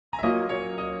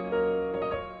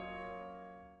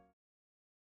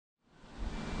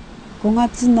5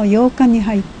月の8日に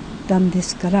入ったんで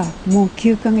すから、もう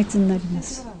9ヶ月になりま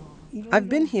す。I've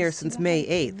been here since May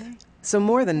 8th, so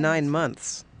more than 9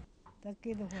 months.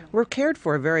 We're cared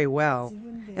for very well,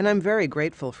 and I'm very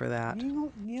grateful for that.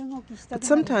 But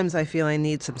sometimes I feel I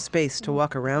need some space to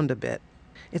walk around a bit.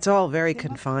 It's all very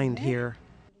confined here.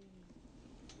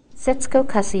 Setsuko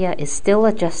Kasuya is still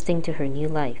adjusting to her new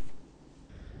life.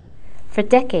 For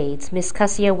decades, Miss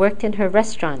Kasuya worked in her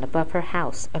restaurant above her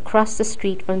house, across the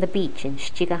street from the beach in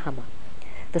Shichigahama.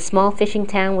 The small fishing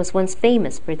town was once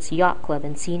famous for its yacht club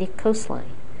and scenic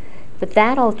coastline. But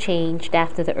that all changed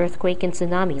after the earthquake and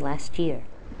tsunami last year.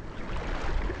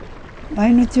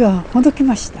 前の家はほどき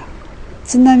ました。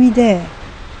津波で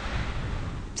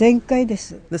全壊で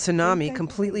す。The tsunami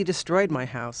completely destroyed my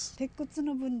house.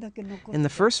 In the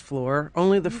first floor,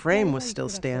 only the frame was still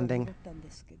standing.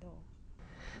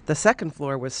 The second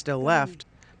floor was still left,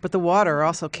 but the water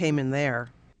also came in there.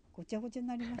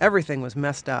 Everything was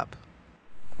messed up.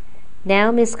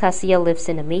 Now Ms. Kasuya lives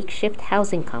in a makeshift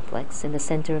housing complex in the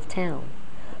center of town.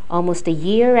 Almost a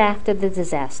year after the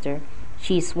disaster,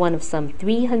 she's one of some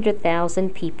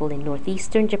 300,000 people in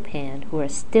northeastern Japan who are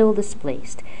still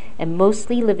displaced and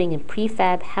mostly living in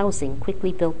prefab housing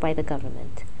quickly built by the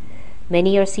government.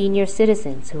 Many are senior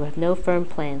citizens who have no firm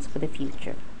plans for the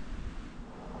future.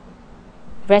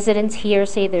 Residents here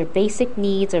say their basic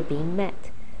needs are being met,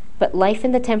 but life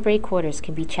in the temporary quarters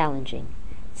can be challenging.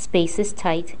 Space is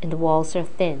tight and the walls are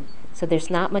thin, so there's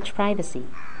not much privacy.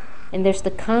 And there's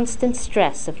the constant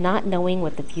stress of not knowing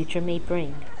what the future may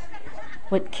bring.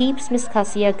 What keeps Miss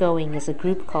Kasuya going is a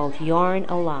group called Yarn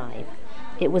Alive.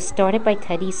 It was started by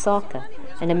Teddy Salka,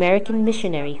 an American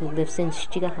missionary who lives in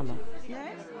Shichigahama.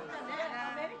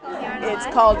 It's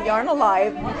called Yarn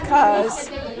Alive because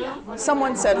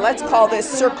someone said, let's call this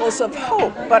Circles of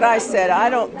Hope. But I said, I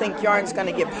don't think yarn's going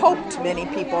to give hope to many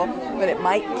people, but it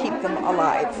might keep them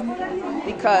alive.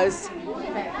 Because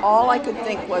all I could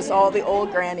think was all the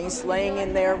old grannies laying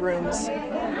in their rooms,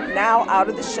 now out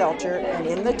of the shelter and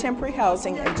in the temporary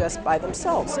housing and just by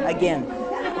themselves again.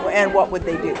 And what would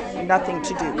they do? Nothing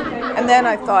to do. And then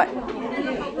I thought,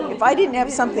 if I didn't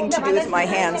have something to do with my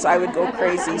hands, I would go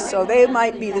crazy. So they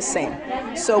might be the same.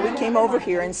 So we came over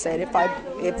here and said,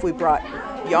 if we brought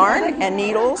yarn and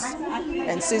needles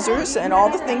and scissors and all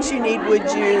the things you need,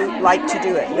 would you like to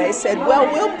do it? They said, well,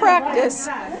 we'll practice.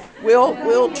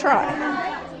 We'll try.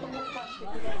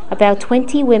 About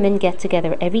 20 women get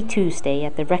together every Tuesday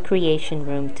at the recreation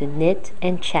room to knit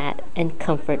and chat and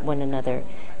comfort one another,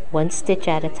 one stitch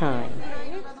at a time.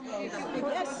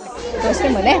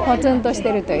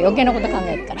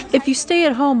 If you stay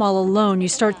at home all alone, you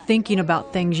start thinking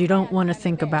about things you don't want to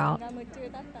think about.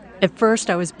 At first,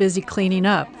 I was busy cleaning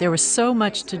up. There was so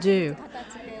much to do.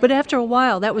 But after a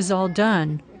while, that was all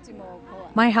done.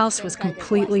 My house was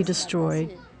completely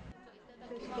destroyed.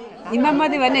 In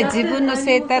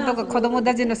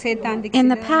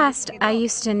the past, I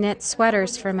used to knit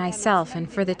sweaters for myself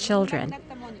and for the children,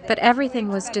 but everything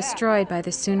was destroyed by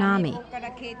the tsunami.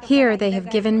 Here, they have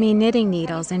given me knitting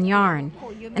needles and yarn,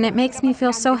 and it makes me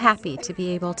feel so happy to be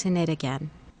able to knit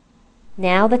again.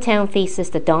 Now the town faces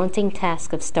the daunting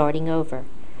task of starting over.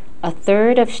 A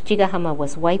third of Shichigahama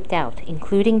was wiped out,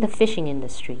 including the fishing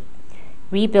industry.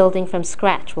 Rebuilding from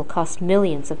scratch will cost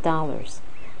millions of dollars.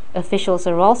 Officials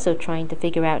are also trying to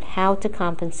figure out how to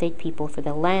compensate people for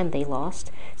the land they lost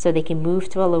so they can move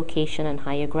to a location on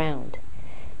higher ground.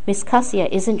 Miss Kasuya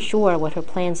isn't sure what her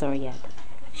plans are yet.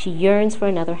 She yearns for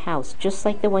another house just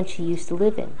like the one she used to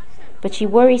live in, but she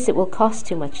worries it will cost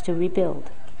too much to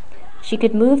rebuild. She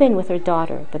could move in with her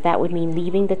daughter, but that would mean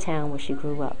leaving the town where she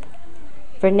grew up.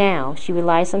 For now, she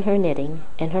relies on her knitting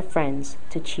and her friends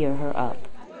to cheer her up.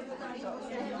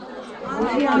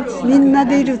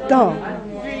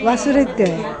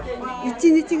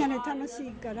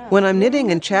 When I'm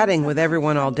knitting and chatting with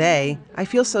everyone all day, I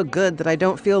feel so good that I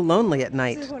don't feel lonely at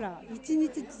night.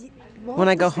 When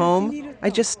I go home, I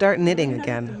just start knitting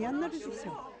again.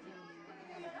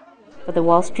 For the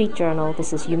Wall Street Journal,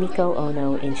 this is Yumiko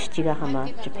Ono in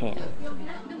Shichigahama, Japan.